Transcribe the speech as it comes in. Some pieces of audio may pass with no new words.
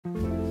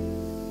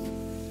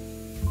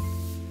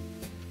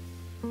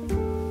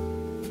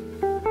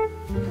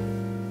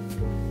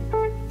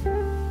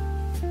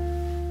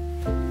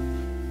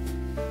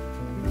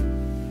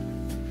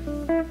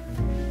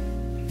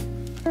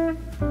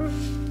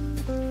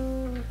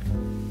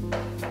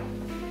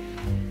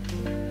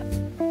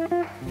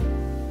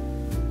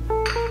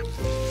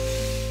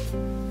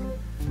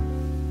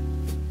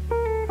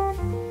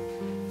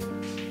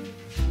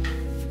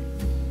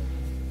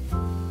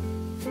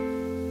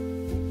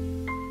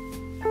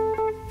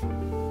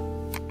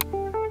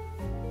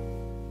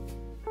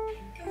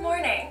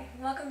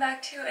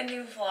a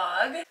new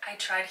vlog. I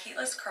tried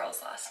heatless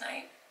curls last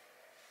night.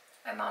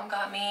 My mom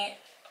got me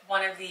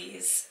one of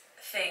these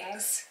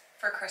things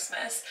for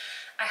Christmas.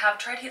 I have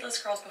tried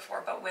heatless curls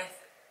before, but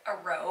with a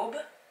robe.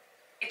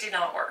 It did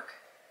not work.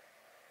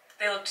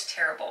 They looked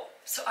terrible.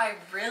 So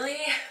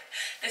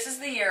this is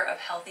the year of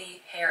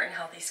healthy hair and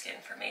healthy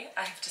skin for me.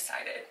 I have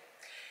decided.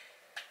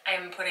 I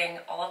am putting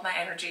all of my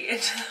energy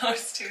into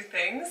those two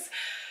things,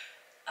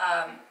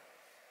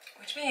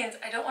 which means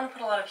I don't want to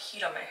put a lot of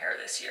heat on my hair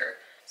this year.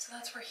 So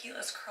that's where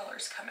heatless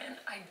curlers come in.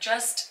 I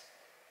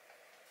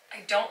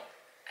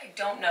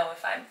don't know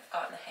if I've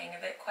gotten the hang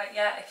of it quite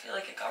yet. I feel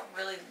like it got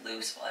really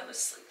loose while I was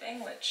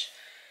sleeping, which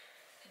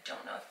I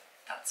don't know if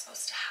that's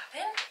supposed to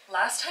happen.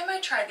 Last time I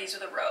tried these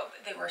with a robe,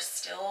 they were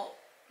still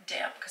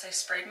damp because I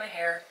sprayed my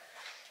hair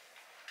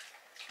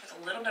with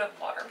a little bit of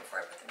water before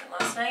I put them in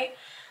last night.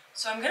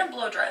 So I'm gonna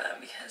blow dry them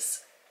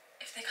because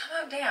if they come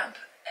out damp,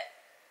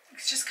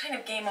 it's just kind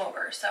of game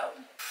over. So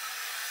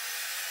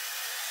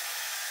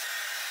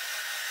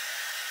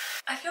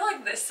I feel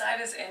like this side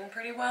is in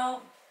pretty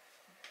well.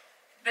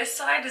 This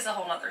side is a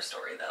whole nother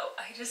story though.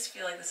 I just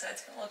feel like this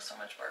side's gonna look so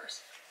much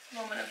worse.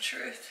 Moment of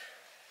truth.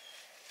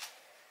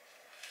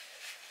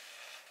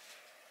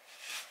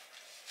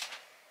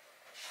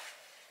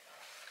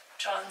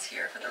 John's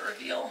here for the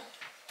reveal.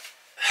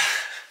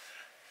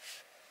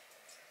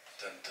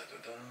 Dun, dun,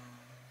 dun, dun.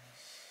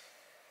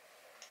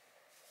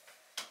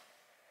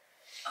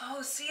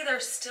 Oh, see, they're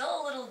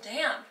still a little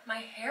damp. My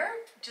hair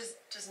just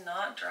does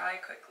not dry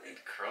quickly.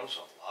 It curls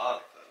a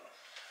lot though.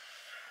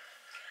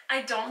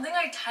 I don't think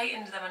I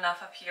tightened them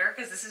enough up here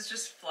because this is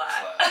just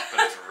flat. But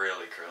it's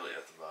really curly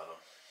at the bottom.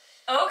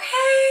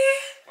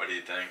 Okay. What do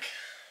you think?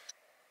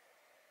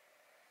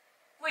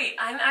 Wait,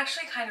 I'm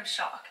actually kind of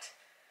shocked.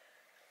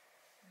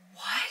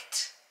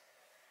 What?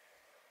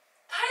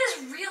 That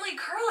is really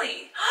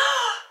curly.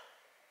 Oh,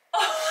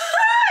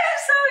 I'm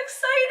so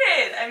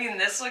excited. I mean,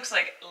 this looks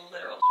like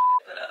literal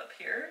shit, but up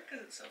here,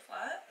 because it's so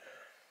flat.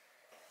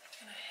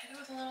 I'm gonna hit it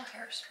with a little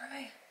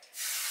hairspray.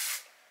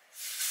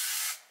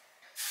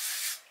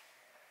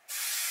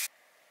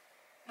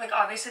 Like,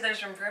 obviously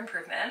there's room for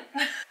improvement.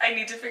 I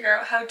need to figure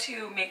out how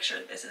to make sure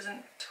this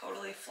isn't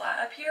totally flat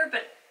up here,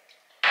 but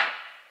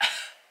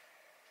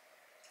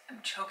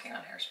I'm choking on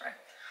hairspray.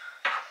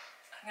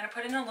 I'm gonna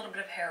put in a little bit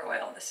of hair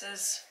oil. This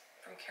is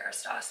from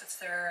Kerastase. It's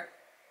their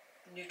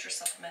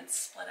Nutri-Supplement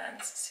Split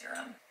Ends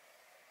Serum.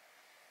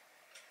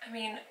 I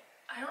mean,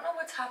 I don't know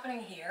what's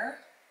happening here.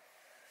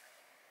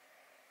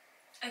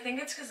 I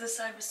think it's because this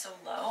side was so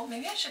low.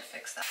 Maybe I should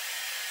fix that.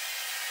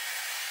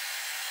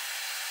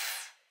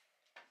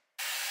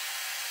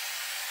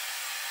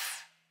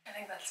 I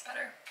think that's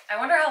better. I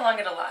wonder how long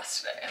it'll last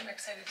today. I'm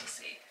excited to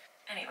see.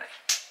 Anyway,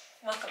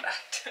 welcome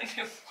back to a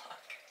new vlog.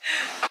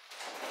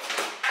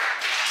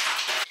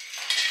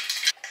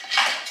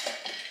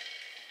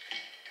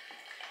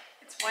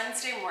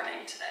 Wednesday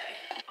morning today.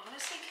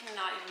 Honestly,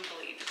 cannot even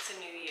believe it's a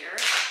new year.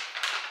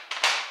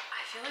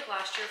 I feel like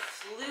last year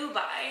flew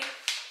by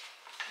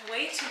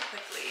way too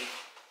quickly.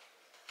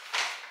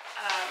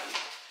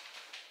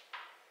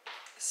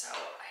 So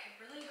I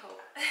really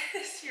hope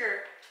this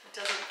year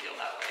doesn't feel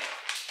that way.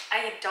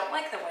 I don't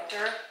like the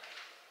winter.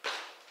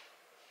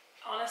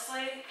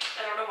 Honestly,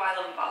 I don't know why I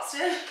live in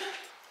Boston,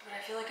 but I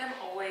feel like I'm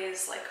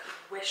always like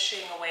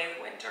wishing away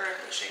the winter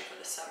and wishing for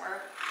the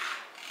summer.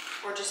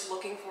 Or just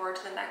looking forward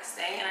to the next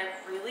thing. And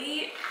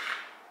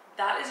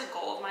that is a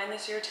goal of mine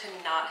this year, to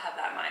not have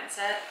that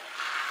mindset.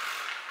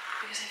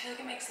 Because I feel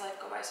like it makes life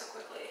go by so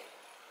quickly.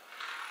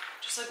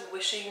 Just like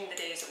wishing the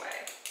days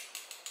away.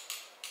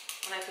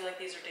 And I feel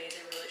like these are days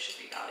I really should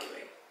be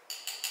valuing.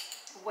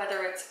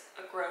 Whether it's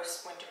a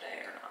gross winter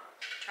day or not.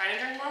 Trying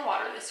to drink more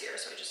water this year,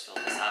 so I just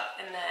filled this up.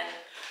 And then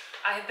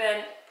I've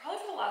been,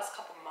 probably for the last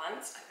couple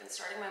months, I've been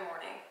starting my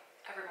morning,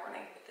 every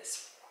morning, with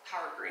this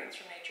Power Greens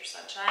from Nature's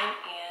Sunshine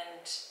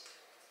and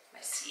my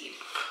seed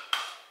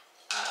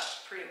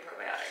pre and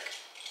probiotic.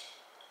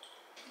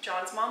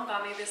 John's mom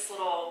got me this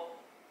little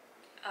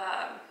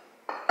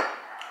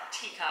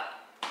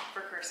teacup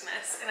for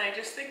Christmas, and I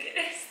just think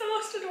it's the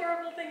most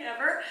adorable thing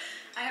ever.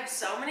 I have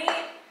so many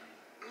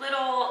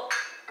little,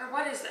 or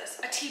what is this?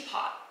 A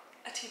teapot.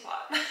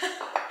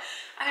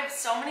 I have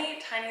so many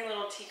tiny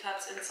little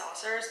teacups and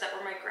saucers that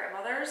were my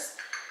grandmother's,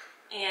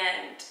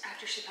 and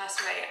after she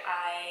passed away,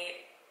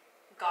 I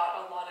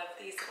got a lot of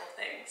these little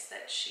things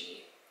that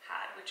she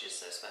had, which is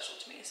so special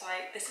to me. So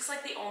this is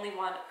like the only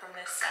one from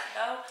this set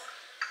though.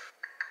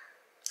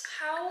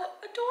 How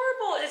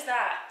adorable is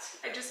that?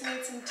 I just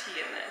made some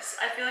tea in this.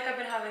 I feel like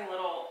I've been having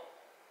little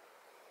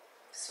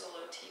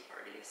solo tea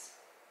parties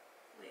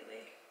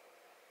lately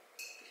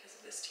because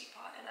of this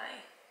teapot, and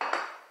I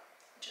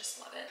just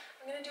love it.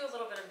 I'm gonna do a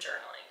little bit of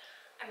journaling.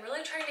 I'm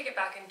really trying to get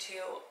back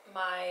into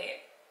my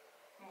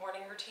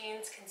morning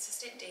routines,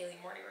 consistent daily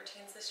morning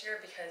routines this year,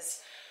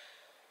 because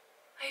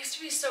I used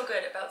to be so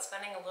good about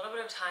spending a little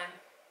bit of time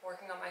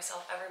working on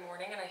myself every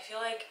morning, and I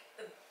feel like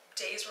the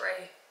days where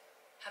I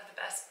have the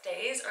best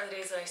days are the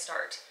days that I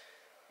start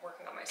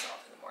working on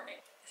myself in the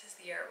morning. This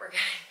is the year we're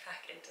getting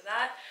back into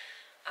that.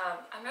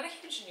 I'm not a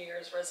huge New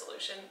Year's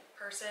resolution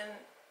person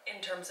in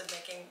terms of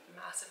making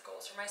massive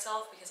goals for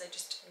myself because I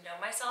just know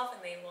myself and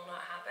they will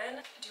not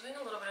happen. Doing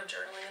a little bit of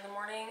journaling in the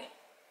morning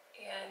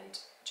and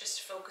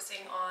just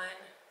focusing on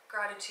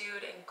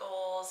gratitude and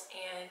goals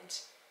and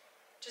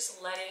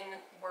just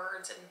letting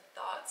words and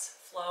thoughts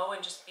flow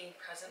and just being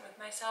present with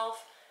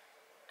myself,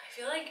 I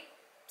feel like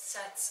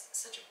sets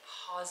such a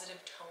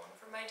positive tone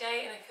for my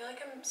day, and I feel like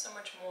I'm so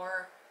much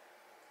more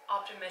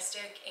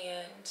optimistic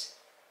and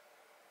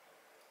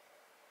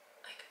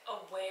like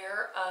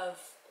aware of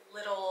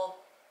little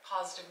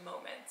positive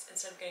moments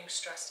instead of getting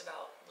stressed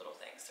about little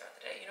things throughout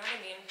the day. You know what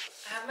I mean?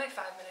 I have my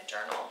 5-minute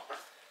journal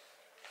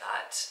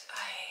that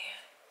I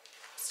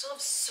still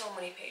have so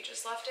many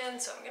pages left in,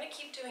 so I'm gonna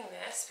keep doing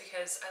this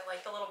because I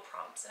like the little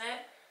prompts in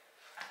it.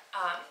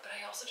 But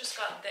I also just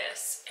got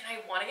this, and I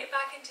want to get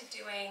back into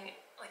doing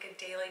like a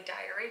daily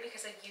diary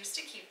because I used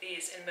to keep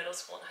these in middle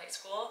school and high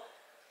school,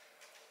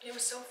 and it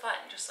was so fun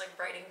just like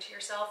writing to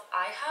yourself.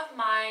 I have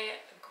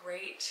my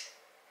great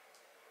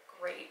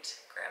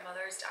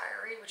grandmother's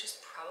diary, which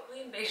is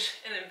probably an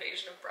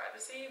invasion of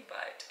privacy,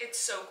 but it's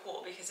so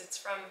cool because it's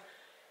from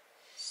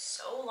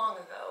so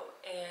long ago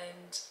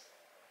and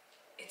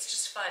it's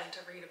just fun to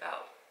read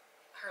about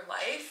her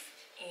life.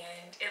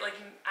 And it like,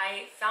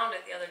 I found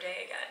it the other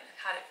day again.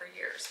 I've had it for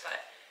years,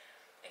 but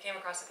I came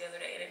across it the other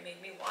day and it made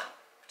me want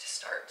to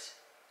start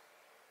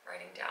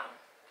writing down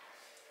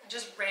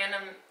just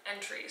random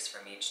entries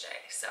from each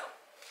day. So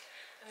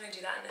I'm gonna do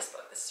that in this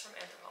book. This is from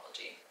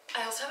Anthropology.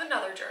 I also have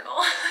another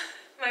journal.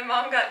 My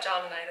mom got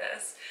John and I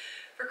this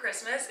for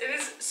Christmas. It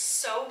is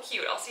so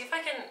cute. I'll see if I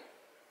can,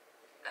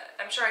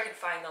 I'm sure I can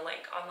find the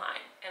link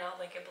online and I'll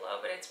link it below,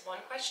 but it's 1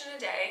 question a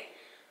day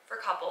for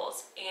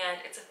couples,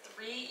 and it's a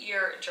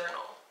 3-year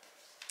journal.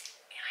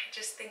 And I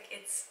just think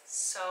it's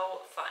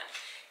so fun.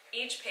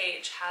 Each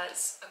page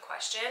has a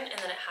question, and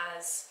then it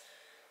has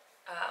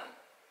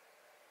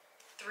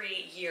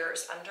 3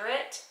 years under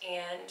it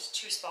and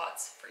 2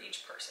 spots for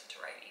each person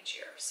to write each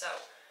year. So,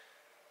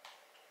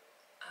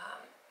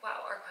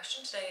 wow, our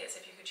question today is,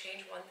 if you could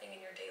change one thing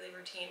in your daily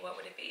routine, what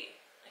would it be?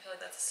 I feel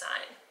like that's a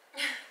sign.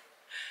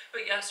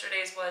 But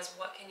yesterday's was,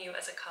 what can you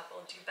as a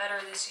couple do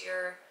better this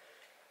year?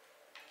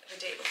 The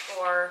day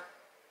before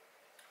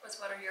was,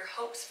 what are your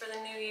hopes for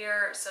the new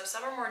year? So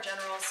some are more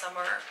general, some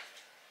are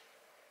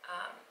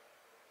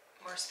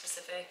more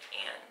specific,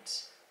 and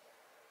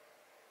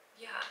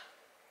yeah,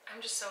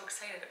 I'm just so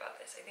excited about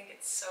this. I think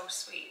it's so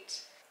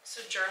sweet.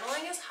 So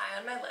journaling is high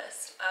on my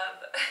list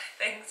of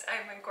things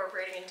I'm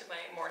incorporating into my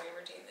morning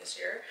routine this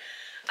year.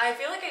 I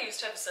feel like I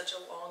used to have such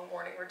a long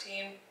morning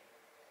routine.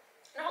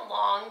 Not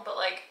long, but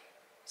like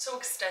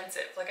so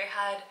extensive. Like I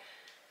had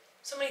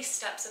so many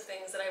steps of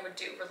things that I would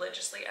do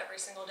religiously every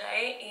single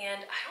day,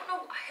 and I don't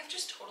know, I have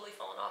just totally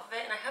fallen off of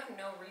it, and I have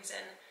no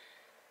reason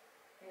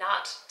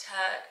not to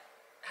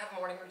have a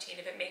morning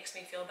routine if it makes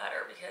me feel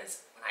better,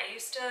 because when I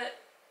used to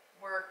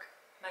work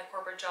my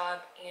corporate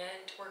job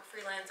and work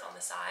freelance on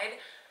the side,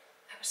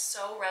 I was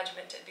so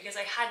regimented because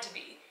I had to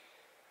be,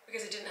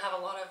 because I didn't have a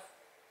lot of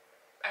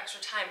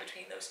extra time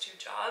between those 2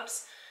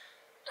 jobs.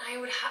 I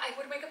would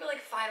wake up at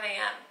like 5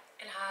 a.m.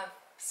 and have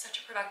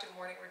such a productive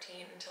morning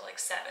routine until like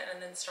 7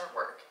 and then start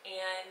work.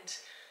 And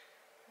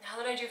now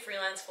that I do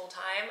freelance full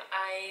time,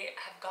 I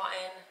have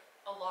gotten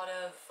a lot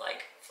of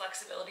like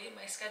flexibility in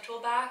my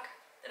schedule back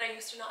that I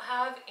used to not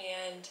have,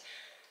 and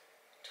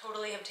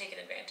totally have taken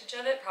advantage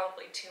of it,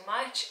 probably too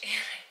much. And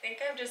I think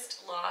I've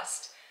just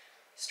lost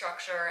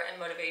structure and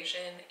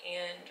motivation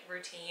and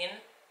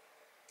routine.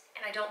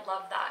 And I don't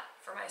love that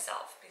for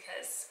myself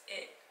because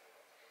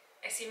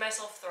I see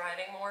myself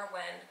thriving more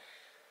when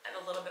I'm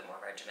a little bit more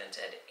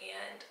regimented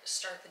and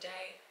start the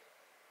day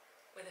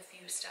with a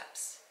few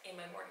steps in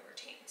my morning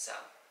routine. So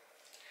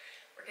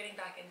we're getting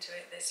back into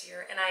it this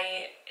year, and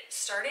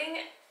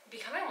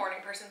becoming a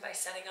morning person by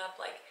setting up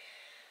like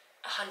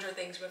 100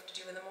 things we have to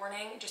do in the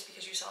morning just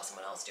because you saw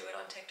someone else do it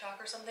on TikTok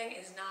or something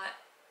is not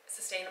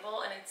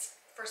sustainable, and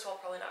it's, first of all,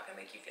 probably not going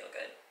to make you feel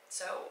good.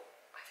 So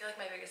I feel like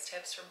my biggest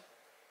tips for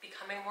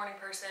becoming a morning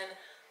person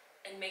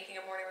and making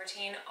a morning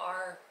routine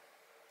are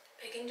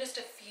picking just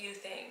a few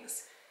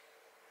things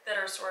that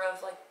are sort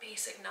of like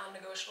basic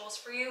non-negotiables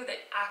for you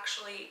that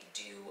actually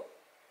do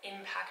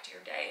impact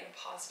your day in a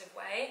positive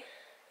way.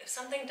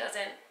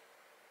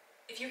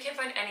 If you can't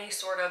find any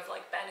sort of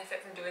like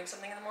benefit from doing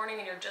something in the morning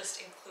and you're just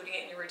including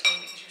it in your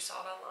routine because you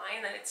saw it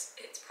online, then it's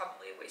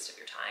probably a waste of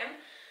your time.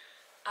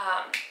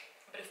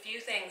 But a few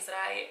things that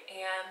I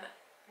am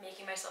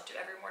making myself do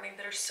every morning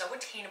that are so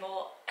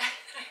attainable and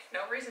I have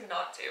no reason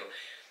not to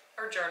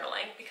are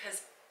journaling,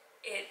 because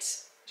it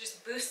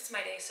just boosts my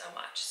day so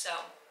much. So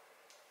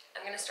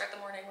I'm gonna start the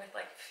morning with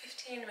like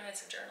 15 minutes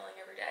of journaling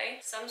every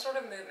day. Some sort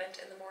of movement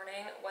in the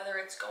morning, whether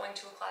it's going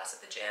to a class at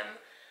the gym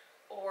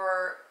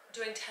or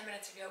doing 10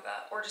 minutes of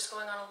yoga or just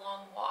going on a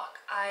long walk.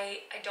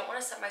 I don't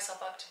want to set myself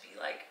up to be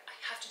like, I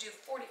have to do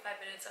 45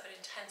 minutes of an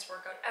intense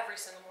workout every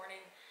single morning.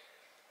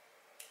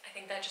 I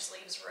think that just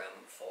leaves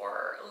room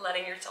for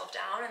letting yourself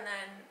down, and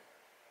then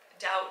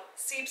doubt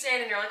seeps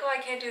in and you're like, oh,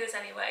 I can't do this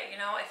anyway. You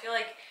know, I feel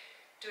like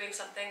doing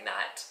something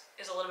that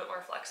is a little bit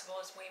more flexible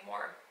is way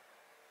more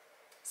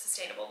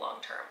sustainable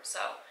long term.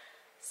 So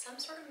some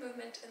sort of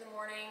movement in the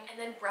morning, and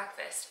then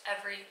breakfast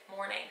every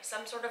morning.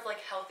 Some sort of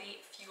like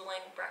healthy, fueling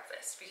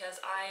breakfast,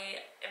 because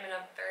I am in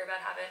a very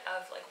bad habit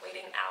of like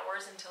waiting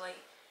hours until I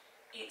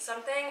eat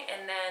something,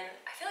 and then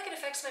I feel like it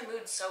affects my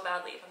mood so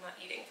badly if I'm not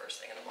eating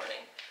first thing in the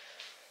morning.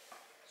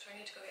 So I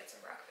need to go get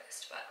some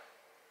breakfast,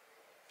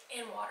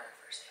 and water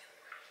first thing in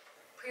the morning.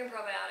 Pre and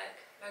probiotic,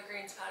 my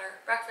greens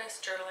powder,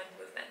 breakfast, journaling,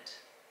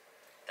 movement.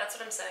 That's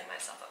what I'm setting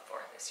myself up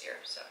for this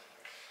year. So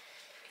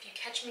if you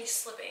catch me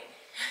slipping,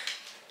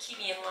 keep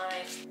me in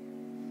line.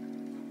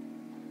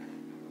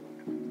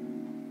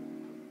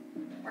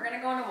 We're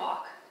gonna go on a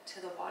walk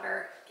to the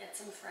water, get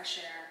some fresh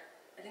air.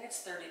 I think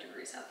it's 30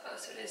 degrees out though,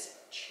 so it is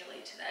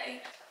chilly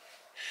today.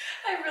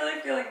 I really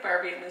feel like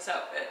Barbie in this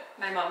outfit.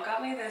 My mom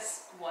got me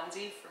this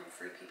onesie from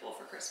Free People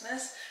for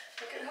Christmas.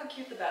 Look at how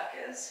cute the back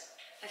is.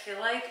 I feel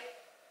like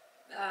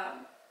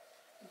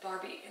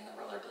Barbie in the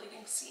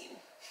rollerblading scene.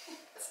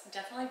 It's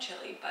definitely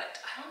chilly, but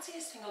I don't see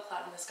a single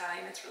cloud in the sky,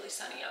 and it's really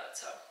sunny out,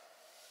 so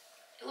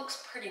it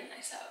looks pretty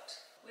nice out.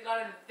 We got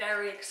a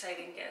very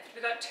exciting gift.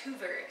 We got two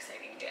very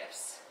exciting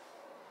gifts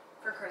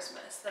for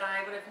Christmas that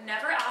I would have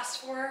never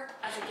asked for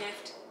as a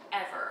gift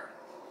ever,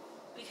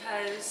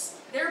 because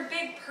they're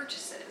big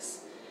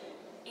purchases.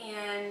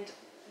 And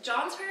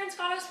John's parents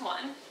got us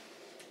one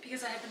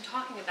because I had been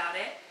talking about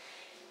it,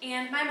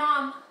 and my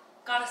mom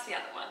got us the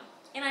other one.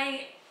 And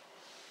I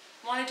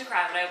wanted to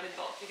cry when I opened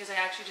both, because I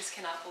actually just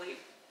cannot believe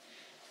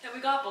that we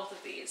got both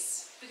of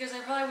these, because I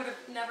probably would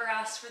have never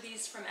asked for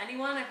these from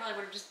anyone. I probably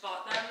would have just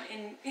bought them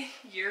in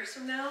years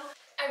from now.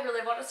 I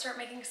really want to start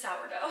making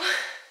sourdough.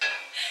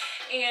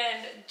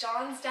 And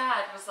John's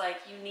dad was like,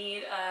 you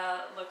need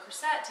a Le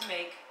Creuset to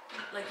make,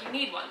 like you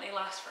need one. They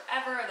last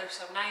forever, they're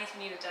so nice,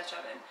 you need a Dutch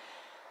oven.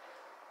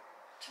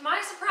 To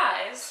my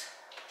surprise,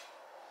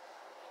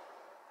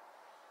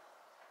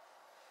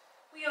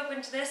 we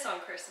opened this on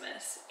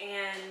Christmas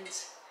and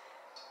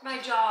my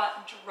jaw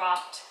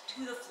dropped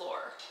to the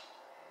floor.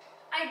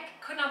 I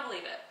could not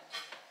believe it.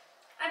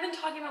 I've been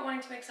talking about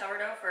wanting to make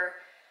sourdough for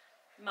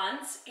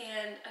months,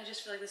 and I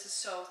just feel like this is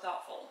so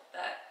thoughtful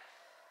that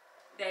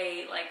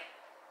they like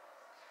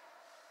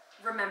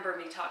remember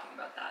me talking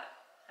about that.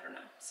 I don't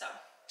know. So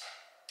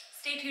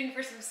stay tuned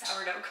for some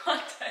sourdough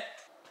content.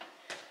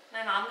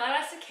 My mom got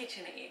us a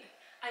KitchenAid.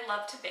 I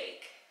love to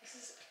bake. This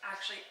is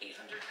actually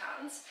 800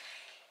 pounds.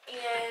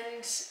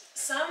 And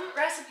some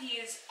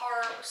recipes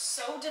are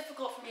so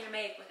difficult for me to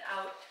make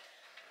without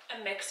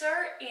a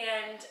mixer,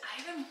 and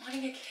I've been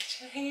wanting a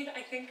KitchenAid,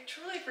 I think,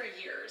 truly for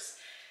years.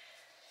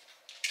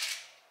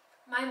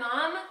 My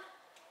mom,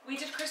 we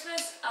did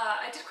Christmas,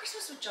 I did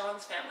Christmas with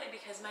John's family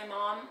because my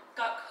mom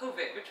got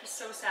COVID, which was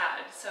so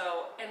sad.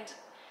 So, and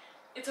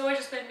it's always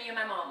just been me and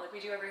my mom, like we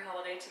do every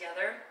holiday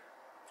together.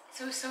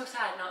 So it was so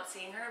sad not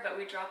seeing her, but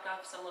we dropped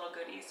off some little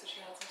goodies, so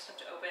she had some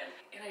stuff to open.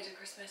 And I did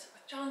Christmas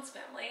with John's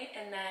family,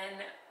 and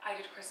then I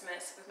did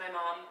Christmas with my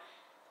mom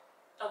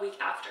a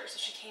week after. So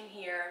she came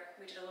here,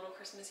 we did a little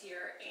Christmas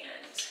here,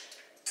 and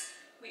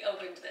we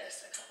opened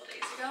this a couple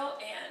days ago,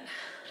 and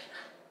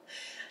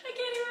I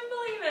can't even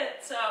believe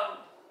it. So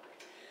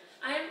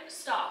I'm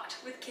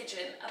stocked with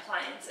kitchen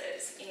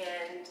appliances,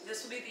 and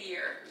this will be the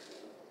year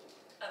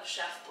of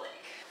Chef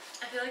Blake.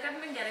 I feel like I've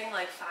been getting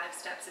like 5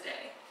 steps a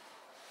day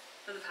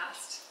for the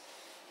past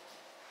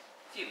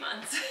few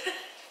months.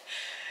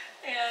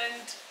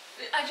 And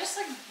I just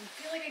like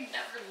feel like I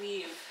never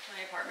leave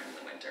my apartment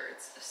in the winter.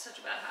 It's such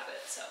a bad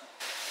habit, so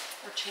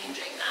we're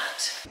changing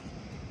that.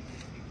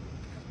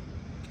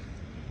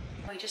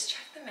 We just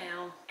checked the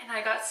mail, and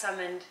I got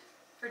summoned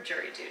for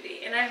jury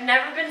duty, and I've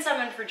never been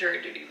summoned for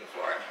jury duty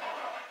before.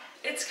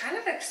 It's kind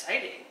of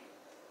exciting.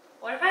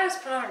 What if I was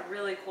put on a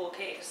really cool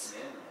case?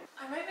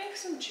 Yeah. I might make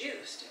some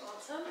juice. Do you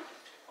want some?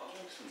 I'll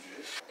drink some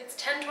juice. It's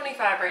 10:25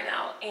 right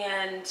now,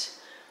 and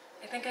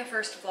I think I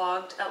first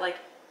vlogged at like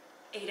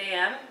 8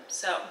 a.m.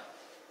 so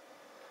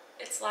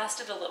it's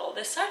lasted a little.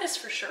 This side is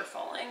for sure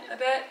falling a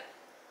bit,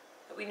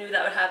 but we knew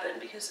that would happen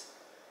because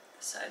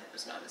this side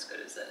was not as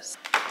good as this.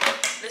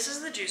 This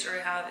is the juicer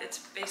I have. It's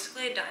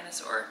basically a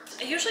dinosaur.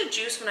 I usually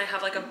juice when I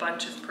have like a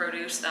bunch of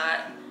produce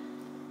that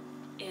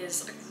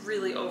is like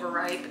really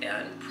overripe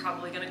and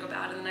probably gonna go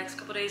bad in the next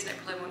couple days, and I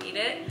probably won't eat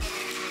it.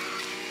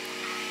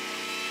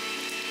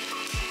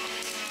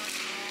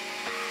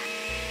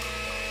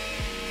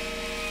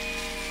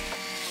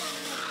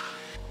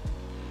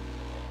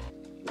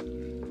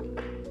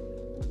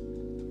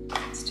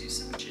 Let's do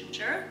some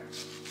ginger.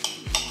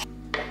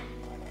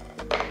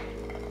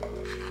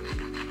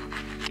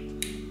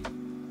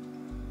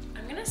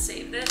 I'm gonna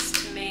save this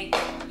to make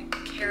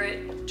like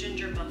carrot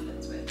ginger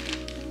muffins with.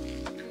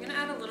 I'm gonna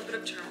add a little bit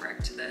of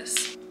turmeric to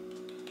this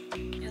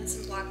and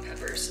some black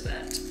pepper so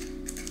that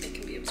it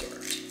can be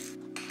absorbed.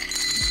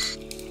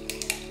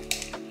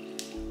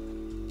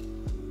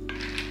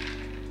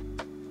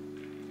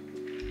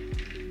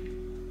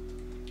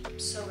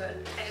 So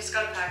good. I just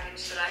got a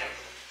package that I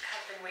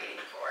have been waiting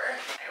for.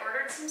 I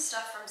ordered some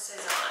stuff from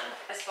Cezanne.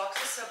 This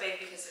box is so big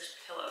because there's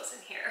pillows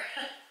in here.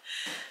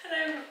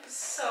 And I'm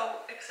so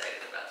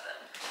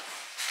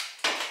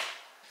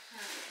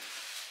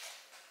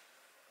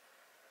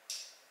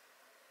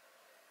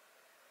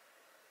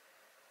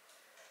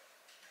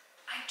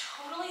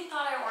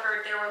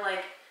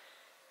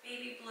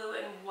baby blue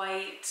and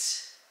white,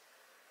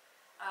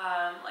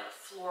 like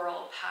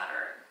floral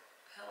pattern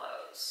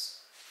pillows.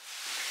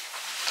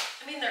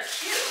 I mean, they're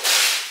cute.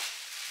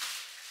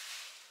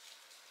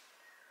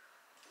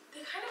 They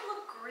kind of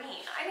look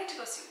green. I need to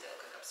go see what they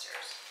look like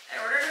upstairs. I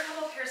ordered a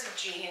couple pairs of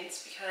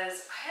jeans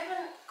because I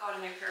haven't got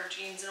a new pair of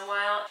jeans in a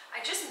while.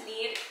 I just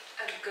need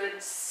a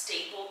good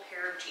staple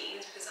pair of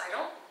jeans because I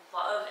don't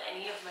love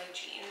any of my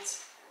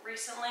jeans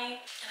recently.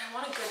 And I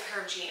want a good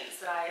pair of jeans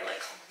that I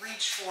like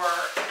reach for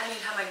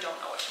anytime I don't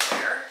know what to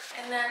wear.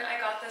 And then I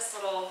got this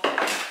little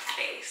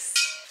vase.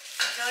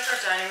 I feel like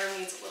our dining room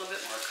needs a little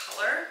bit more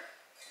color.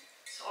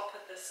 So I'll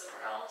put this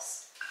somewhere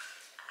else.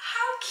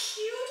 How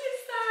cute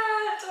is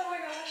that? Oh my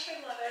gosh,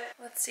 I love it.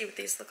 Let's see what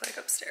these look like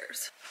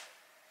upstairs.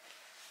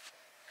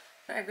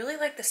 I really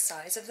like the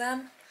size of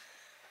them,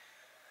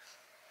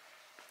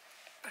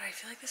 but I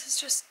feel like this is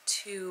just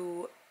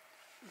too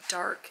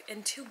dark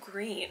and too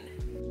green.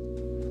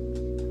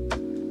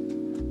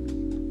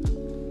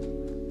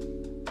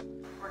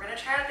 We're gonna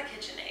try out the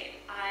KitchenAid.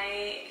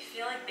 I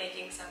feel like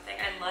baking something.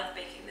 I love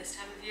baking this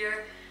time of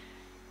year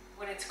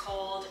when it's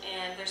cold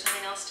and there's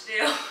nothing else to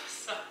do.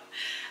 So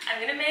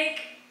I'm gonna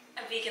make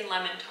a vegan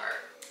lemon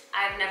tart.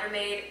 I've never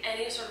made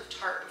any sort of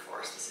tart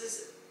before, so this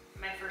is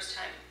my first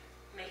time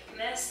making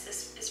this.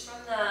 This is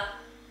from the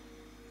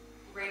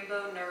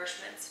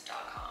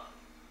rainbownourishments.com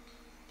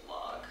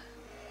blog.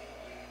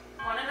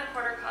 1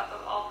 1/4 cup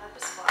of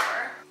all-purpose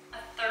flour,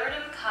 1/3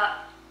 of a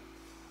cup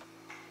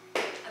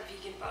of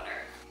vegan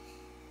butter,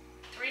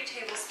 3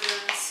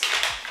 tablespoons,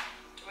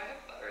 do I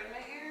have butter in my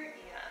hair?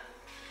 Yeah.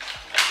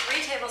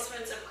 3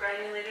 tablespoons of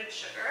granulated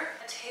sugar,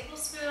 a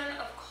tablespoon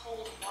of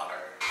cold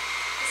water.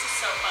 This is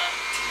so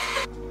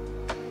fun.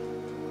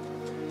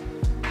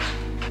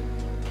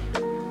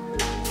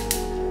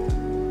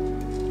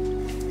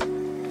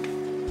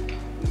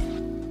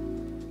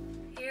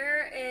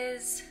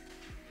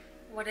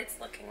 What it's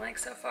looking like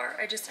so far.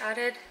 I just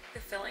added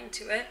the filling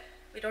to it.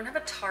 We don't have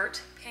a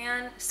tart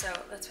pan,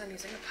 so that's why I'm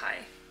using a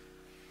pie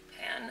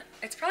pan.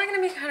 It's probably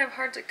gonna be kind of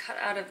hard to cut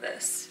out of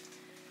this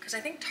because I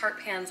think tart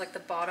pans, like the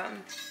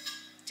bottom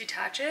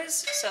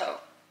detaches.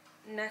 So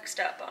next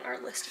up on our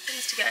list of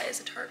things to get is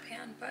a tart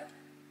pan, but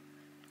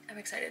I'm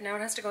excited. Now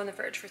it has to go in the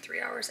fridge for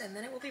 3 hours and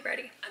then it will be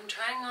ready. I'm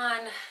trying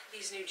on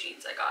these new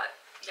jeans I got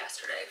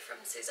yesterday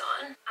from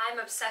Cezanne. I'm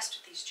obsessed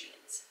with these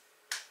jeans.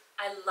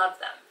 I love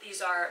them. These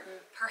are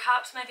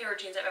perhaps my favorite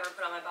jeans I've ever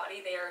put on my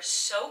body. They are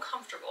so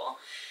comfortable.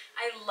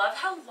 I love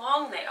how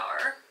long they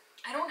are.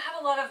 I don't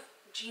have a lot of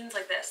jeans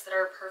like this that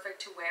are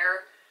perfect to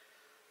wear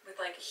with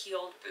like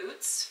heeled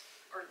boots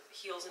or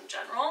heels in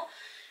general.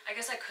 I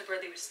guess I could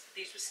wear these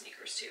with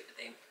sneakers too, but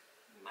they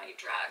might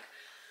drag.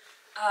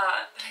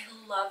 But I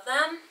love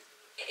them.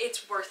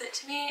 It's worth it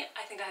to me.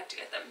 I think I have to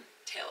get them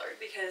tailored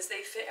because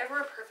they fit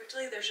everywhere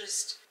perfectly. There's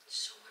just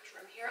so much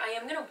room here. I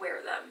am gonna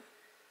wear them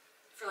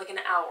for like an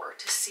hour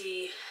to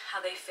see how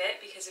they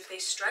fit, because if they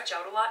stretch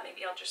out a lot,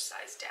 maybe I'll just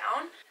size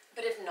down.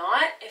 But if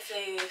not, if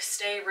they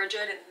stay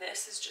rigid and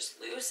this is just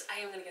loose, I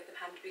am gonna get them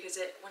hemmed because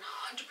it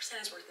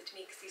 100% is worth it to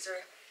me because these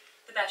are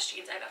the best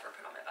jeans I've ever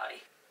put on my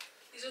body.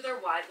 These are their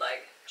wide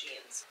leg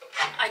jeans.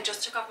 I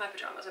just took off my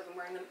pajamas. I've been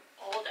wearing them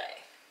all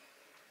day,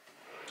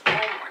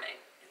 all morning.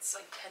 It's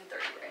like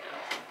 10:30 right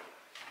now.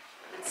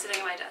 I've been sitting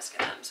at my desk in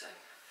them, so I'm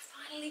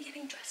finally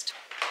getting dressed.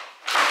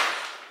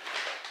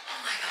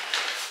 Oh my god.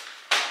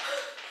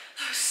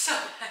 So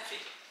heavy.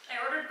 I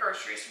ordered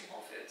groceries from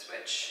Whole Foods,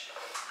 which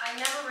I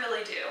never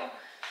really do,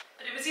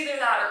 but it was either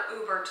that or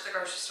Uber to the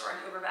grocery store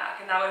and Uber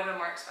back, and that would have been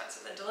more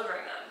expensive than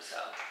delivering them.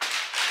 So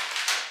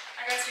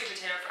I got sweet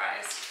potato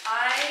fries.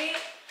 I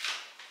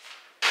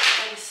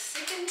am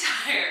sick and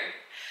tired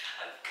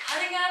of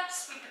cutting up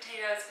sweet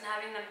potatoes and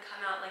having them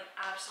come out like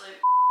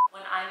absolute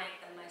when I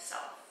make them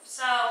myself.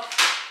 So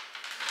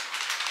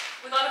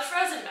we got a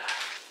frozen bag.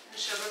 The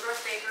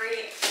Sugargrowth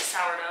Bakery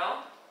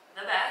sourdough,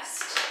 the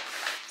best.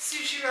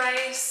 Sushi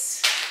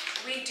rice.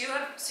 We do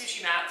have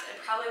sushi mats. I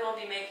probably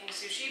won't be making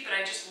sushi, but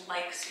I just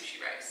like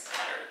sushi rice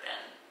better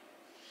than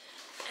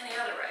any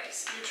other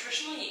rice.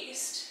 Nutritional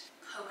yeast,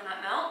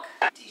 coconut milk,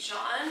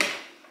 Dijon.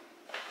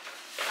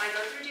 I go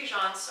through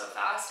Dijon so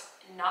fast,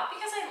 not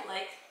because I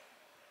like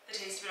the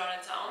taste of it on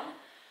its own,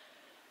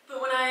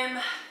 but when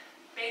I'm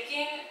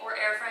baking or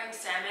air frying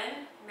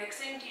salmon,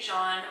 mixing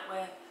Dijon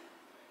with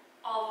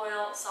olive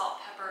oil, salt,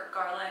 pepper,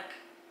 garlic,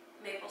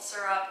 maple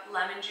syrup,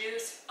 lemon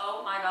juice,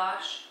 oh my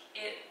gosh,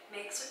 it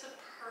makes like the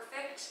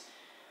perfect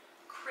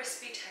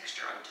crispy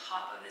texture on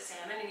top of the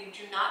salmon, and you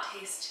do not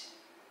taste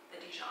the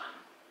Dijon.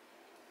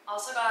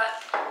 Also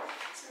got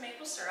some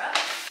maple syrup.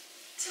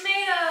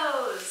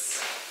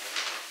 Tomatoes!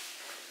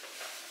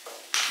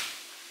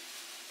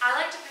 I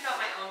like to pick out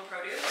my own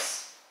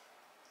produce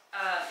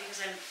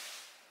because I'm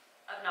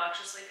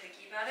obnoxiously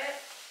picky about it.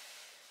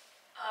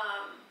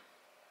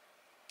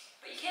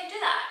 But you can't do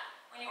that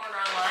when you order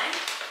online.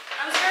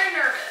 I was very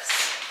nervous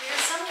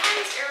because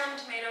sometimes heirloom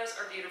tomatoes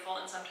are beautiful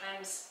and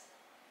sometimes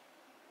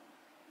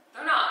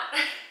they're not.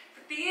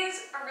 But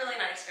these are really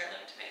nice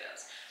heirloom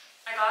tomatoes.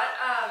 I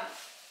got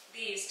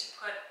these to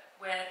put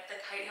with the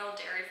Kite Hill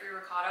dairy-free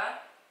ricotta.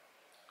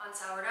 on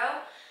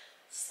sourdough.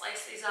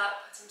 Slice these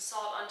up, put some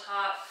salt on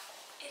top.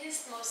 It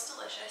is the most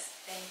delicious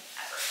thing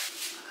ever.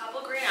 A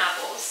couple green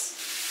apples,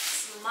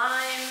 some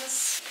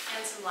limes,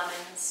 and some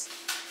lemons.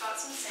 Got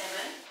some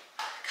salmon.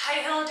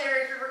 Kite Hill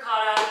dairy-free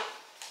ricotta,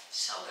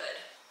 so good.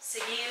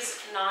 Siggy's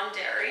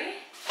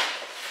non-dairy.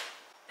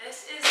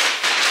 This is,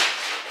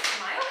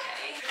 am I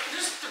okay? I'm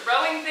just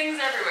throwing things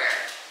everywhere.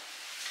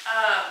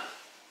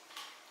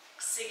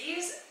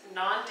 Siggy's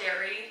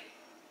non-dairy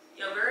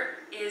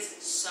yogurt is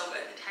so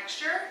good. The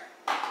texture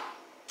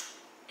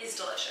is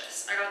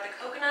delicious. I got the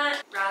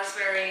coconut,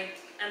 raspberry,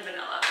 and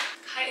vanilla.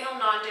 Kite Hill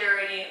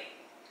non-dairy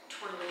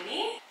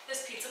tortellini.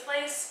 This pizza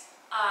place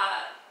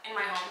in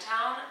my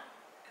hometown,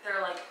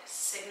 their like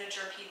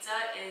signature pizza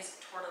is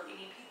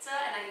tortellini pizza,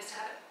 and I used to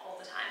have it all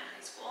the time in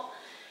high school.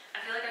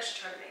 I feel like I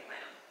should try to make my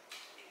own.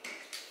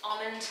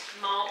 Almond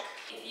milk.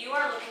 If you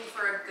are looking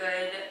for a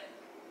good,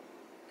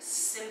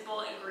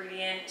 simple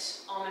ingredient,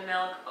 almond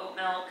milk, oat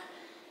milk,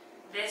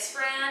 this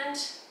brand,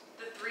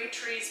 the Three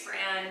Trees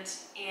brand,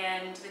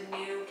 and the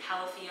new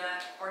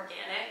Califia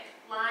organic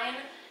line,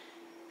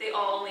 they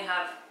all only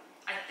have,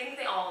 I think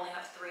they all only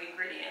have 3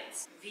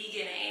 ingredients.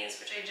 Veganase,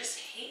 which I just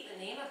hate the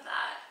name of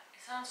that.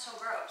 It sounds so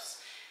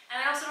gross.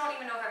 And I also don't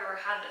even know if I've ever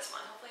had this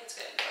one. Hopefully it's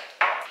good.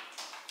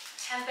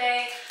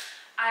 Tempeh.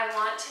 I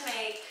want to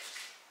make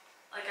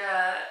like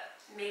a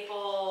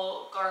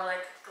maple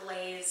garlic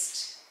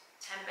glazed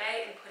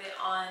tempeh and put it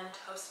on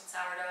toasted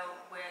sourdough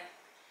with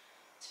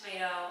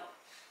tomato,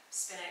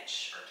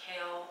 spinach or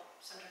kale,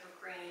 some type of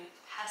green,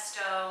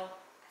 pesto.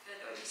 I feel like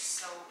that would be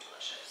so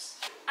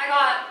delicious. I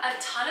got a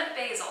ton of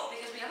basil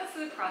because we have a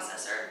food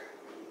processor.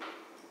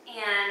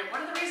 And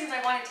one of the reasons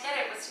I wanted to get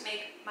it was to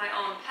make my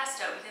own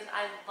pesto because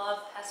I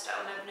love pesto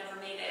and I've never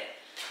made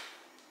it.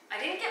 I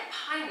didn't get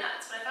pine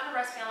nuts, but I found a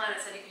recipe online that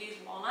said you could use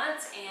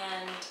walnuts,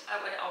 and I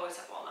would always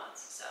have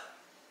walnuts, so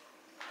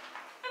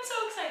I'm so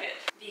excited.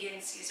 Vegan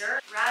Caesar,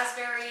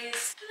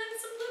 raspberries, and then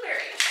some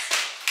blueberries.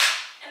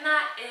 And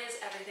that is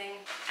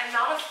everything. I'm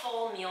not a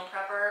full meal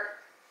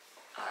prepper,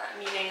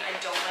 meaning I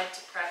don't like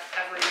to prep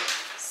every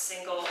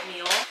single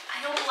meal.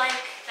 I don't like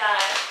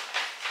that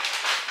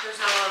there's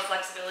not a lot of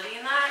flexibility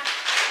in that,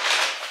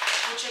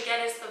 which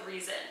again is the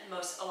reason a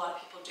lot of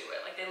people do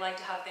it. Like they like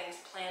to have things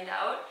planned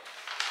out.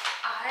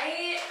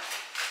 I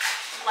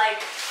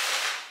like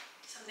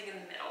something in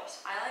the middle.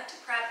 So I like to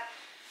prep.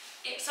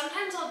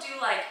 Sometimes I'll do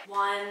like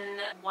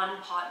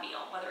one pot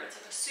meal, whether it's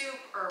like a soup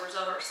or a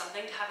risotto or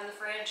something to have in the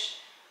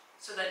fridge,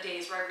 so that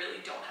days where I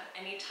really don't have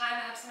any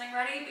time to have something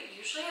ready. But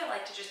usually I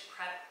like to just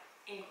prep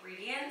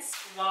ingredients,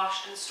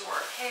 wash and store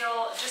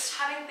kale, just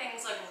having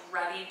things like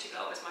ready to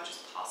go as much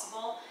as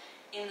possible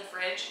in the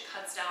fridge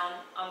cuts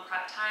down on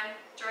prep time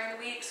during the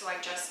week, so I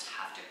just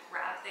have to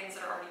grab things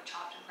that are already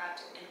chopped and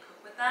prepped and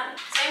cook with them.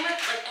 Same with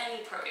like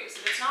any produce.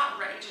 If it's not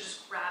ready to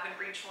just grab and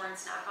reach for and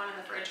snack on in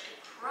the fridge, you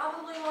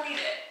probably won't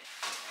eat it.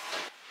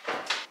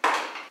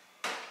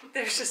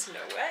 There's just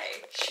no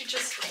way. She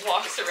just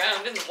walks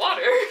around in the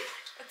water.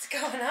 What's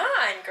going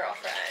on,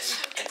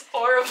 girlfriend? It's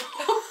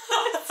horrible.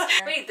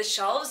 Wait, the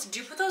shelves, did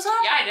you put those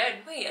up? Yeah, I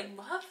did. Wait, I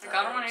love those. I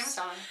got them on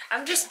Amazon.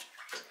 I'm just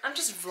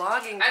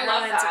vlogging I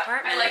love Caroline's that.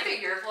 apartment. I like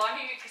that you're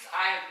vlogging it because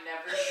I have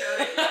never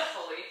showed it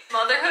fully.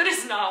 Motherhood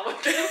is not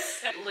what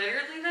this.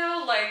 Literally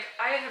though, like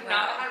I have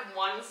not had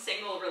one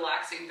single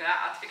relaxing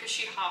bath because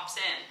she hops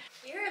in.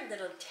 You're a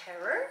little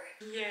terror.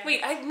 Yeah.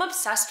 Wait, I'm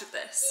obsessed with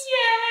this.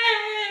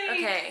 Yay!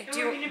 Okay, do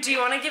you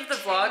want to give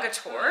the vlog a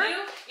tour?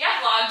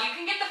 Yeah, vlog. You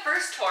can get the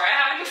first tour.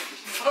 I haven't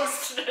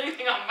posted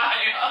anything on my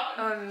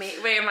own. Oh,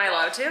 wait, am I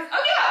allowed to?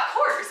 Oh yeah, of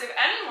course. If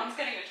anyone's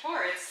getting a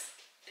tour, it's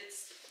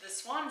the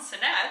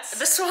Swansonettes.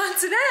 The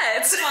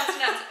Swansonettes.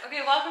 Swansonettes.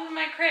 Okay, welcome to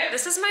my crib.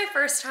 This is my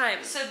first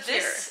time. So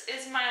this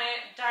is my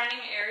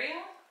dining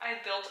area. I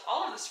built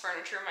all of this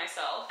furniture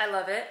myself. I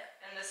love it.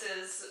 And this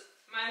is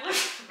my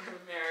living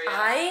room area.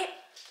 I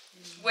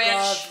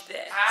love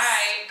this.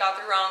 I got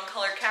the wrong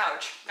color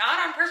couch.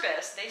 Not on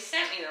purpose. They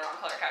sent me the wrong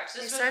color couch.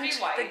 This is supposed to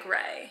be white. The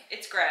gray.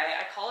 It's gray.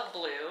 I call it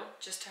blue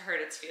just to hurt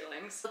its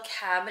feelings. The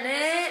cabinet. And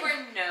this is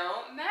where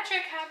no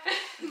magic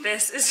happens.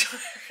 This is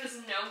because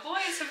no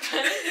boys have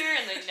been in here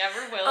and they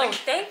never will. Oh,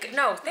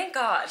 thank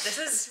God. This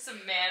is a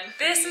man-free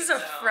This is a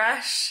zone.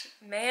 fresh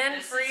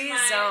man-free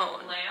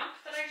zone. Lamp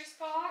that I just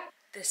bought.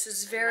 This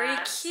is very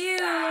cute.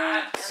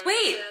 That.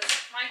 Wait. This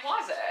is my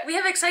closet. We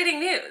have exciting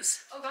news.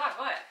 Oh God,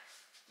 what?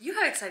 You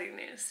have exciting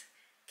news.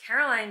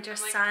 Caroline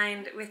just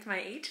signed with my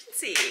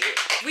agency.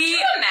 Can you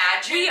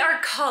imagine? We are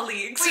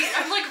colleagues. Wait,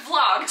 I'm like,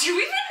 vlog, do you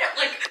even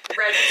like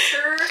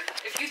register?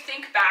 If you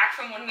think back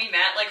from when we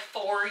met like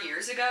 4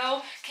 years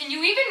ago, can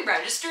you even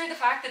register the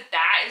fact that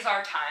that is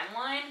our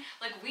timeline?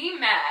 Like we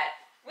met.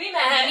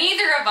 And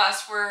neither of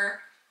us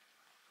were,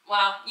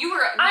 well, you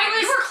were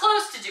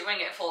close to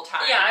doing it full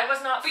time. Yeah, I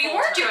was not But you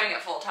weren't doing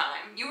it full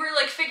time. You were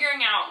like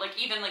figuring out like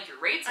even like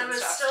your rates and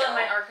stuff. I was still in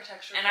my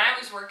architecture. And I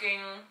was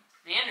working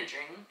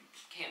managing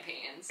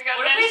campaigns.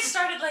 What if we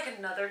started like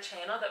another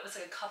channel that was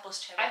like a couples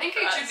channel? I think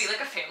it should be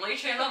like a family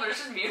channel, but it's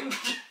just me and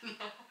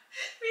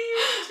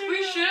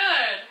We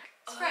should.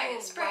 Spray, Oh,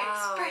 spray,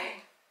 wow.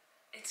 spray.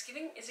 It's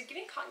giving, is it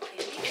giving cotton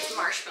candy? It's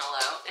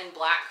marshmallow and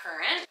black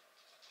currant,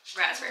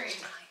 raspberry,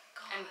 Oh my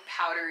god. and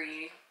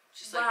powdery,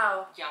 just like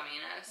Wow.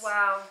 yumminess.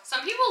 Wow.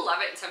 Some people love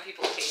it and some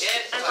people hate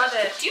it. I but- love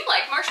it. Do you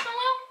like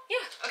marshmallow?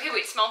 Yeah. Okay,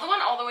 wait, smell the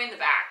one all the way in the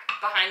back,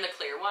 behind the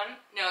clear one.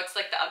 No, it's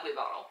like the ugly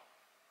bottle.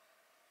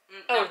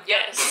 Oh, No,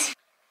 yes.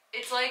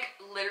 It's like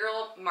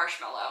literal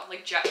marshmallow,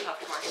 like jet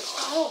puffed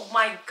marshmallow. Oh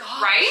my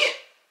god. Right?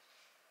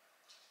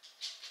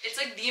 It's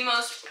like the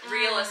most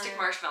realistic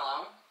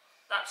marshmallow.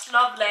 That's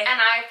lovely. And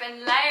I've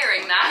been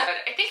layering that.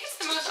 I think it's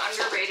the most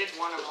underrated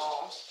one of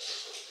all.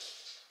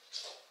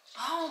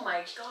 Oh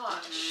my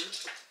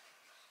gosh.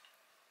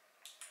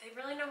 They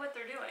really know what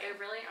they're doing. They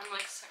really, I'm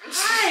like, so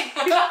Hi.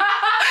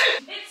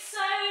 It's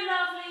so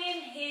lovely in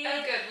here.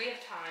 Oh good, we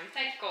have time.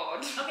 Thank God.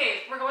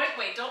 Okay, we're going.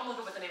 Wait, don't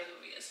look at what the name of the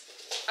movie is.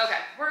 Okay.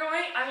 We're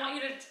going. I want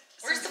you to.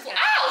 Where's the Ow!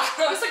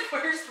 Ow! I was like,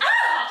 where's the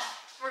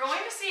We're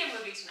going to see a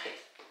movie tonight,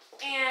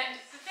 and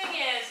the thing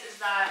is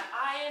that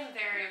I am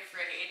very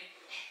afraid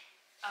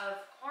of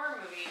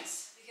horror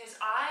movies because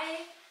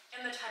I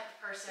am the type of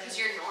person. Because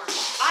you're normal.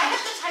 I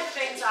have the type of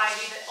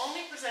anxiety that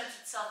only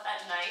presents itself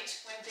at night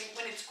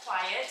when it's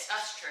quiet.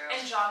 That's true.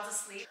 And John's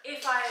asleep.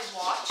 If I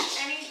watch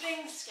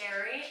anything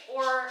scary,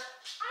 or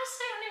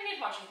honestly, I don't even need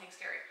to watch anything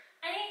scary,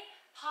 any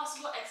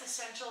possible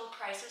existential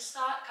crisis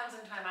thought comes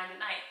into my mind at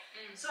night.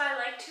 So I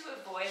like to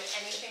avoid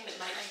anything that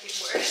might make it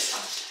worse.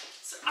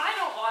 So I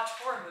don't watch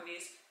horror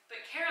movies, but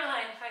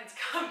Caroline finds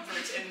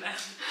comfort in them.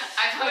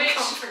 I found Which-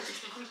 comfort.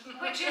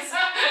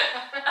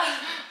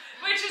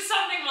 Which is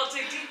something we'll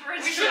dig deeper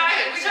into.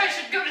 Which I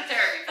should go to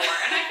therapy for.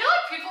 And I feel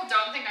like people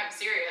don't think I'm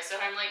serious,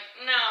 and I'm like,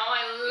 no,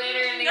 I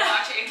literally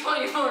watch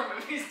 824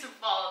 movies to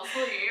fall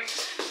asleep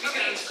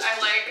because I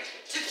like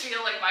to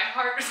feel like my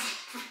heart is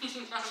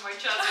beating out of my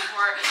chest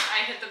before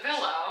I hit the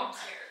pillow.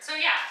 So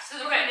yeah, so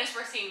the point is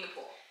we're seeing the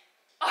pool.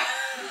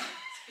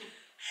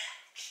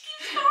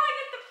 Keep calling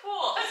it the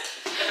pool.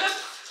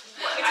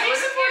 I Take would've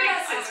some more paid-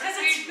 guesses, because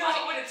I would've it's paid not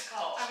money. what it's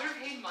called. I would have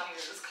paid money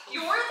to this call.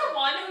 You're the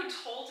one who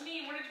told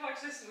me you wanted to watch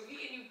this movie,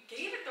 and you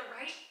gave it the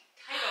right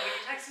title when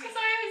you texted me. Because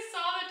I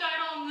saw the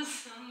title on this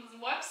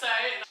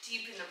website.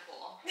 Deep in the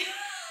pool.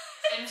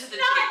 Into the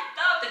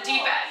Not the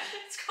deep pool. end.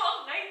 It's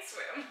called Night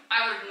Swim.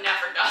 I would have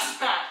never done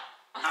that.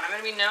 I'm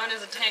gonna be known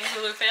as a Tang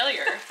Hulu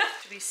failure.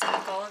 Should we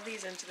sneak all of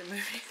these into the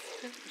movie?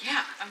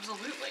 Yeah,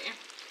 absolutely.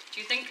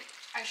 Do you think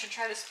I should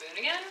try the spoon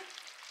again?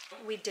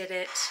 We did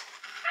it.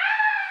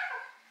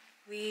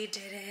 We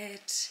did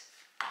it.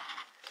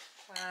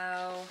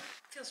 Wow.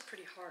 Feels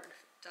pretty hard.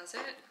 Does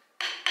it?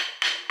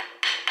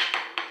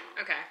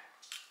 Okay.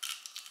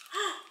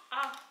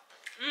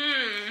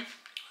 Mmm.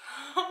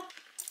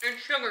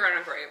 It's sugar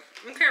and a grape.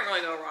 You can't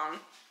really go wrong.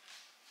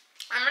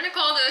 I'm gonna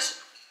call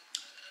this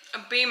a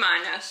B-.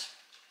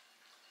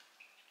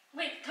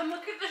 Wait, come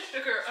look at the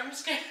sugar. I'm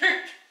scared.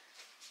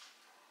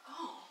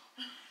 Oh,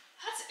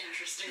 that's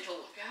interesting to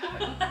look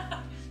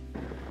at.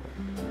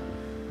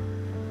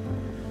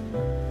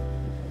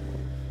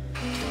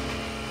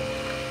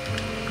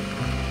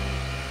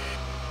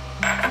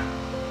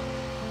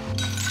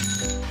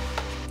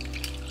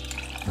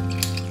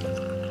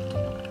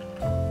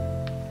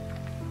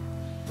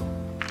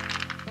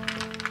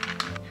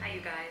 Hi,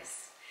 you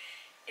guys.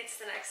 It's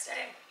the next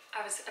day.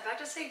 I was about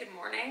to say good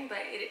morning, but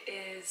it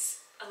is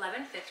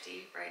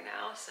 11:50 right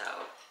now, so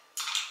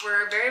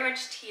we're very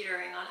much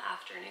teetering on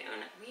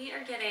afternoon. We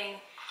are getting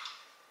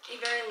a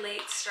very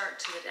late start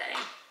to the day.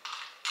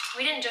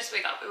 We didn't just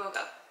wake up. We woke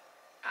up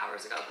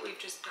hours ago, but we've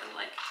just been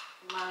like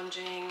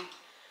lounging.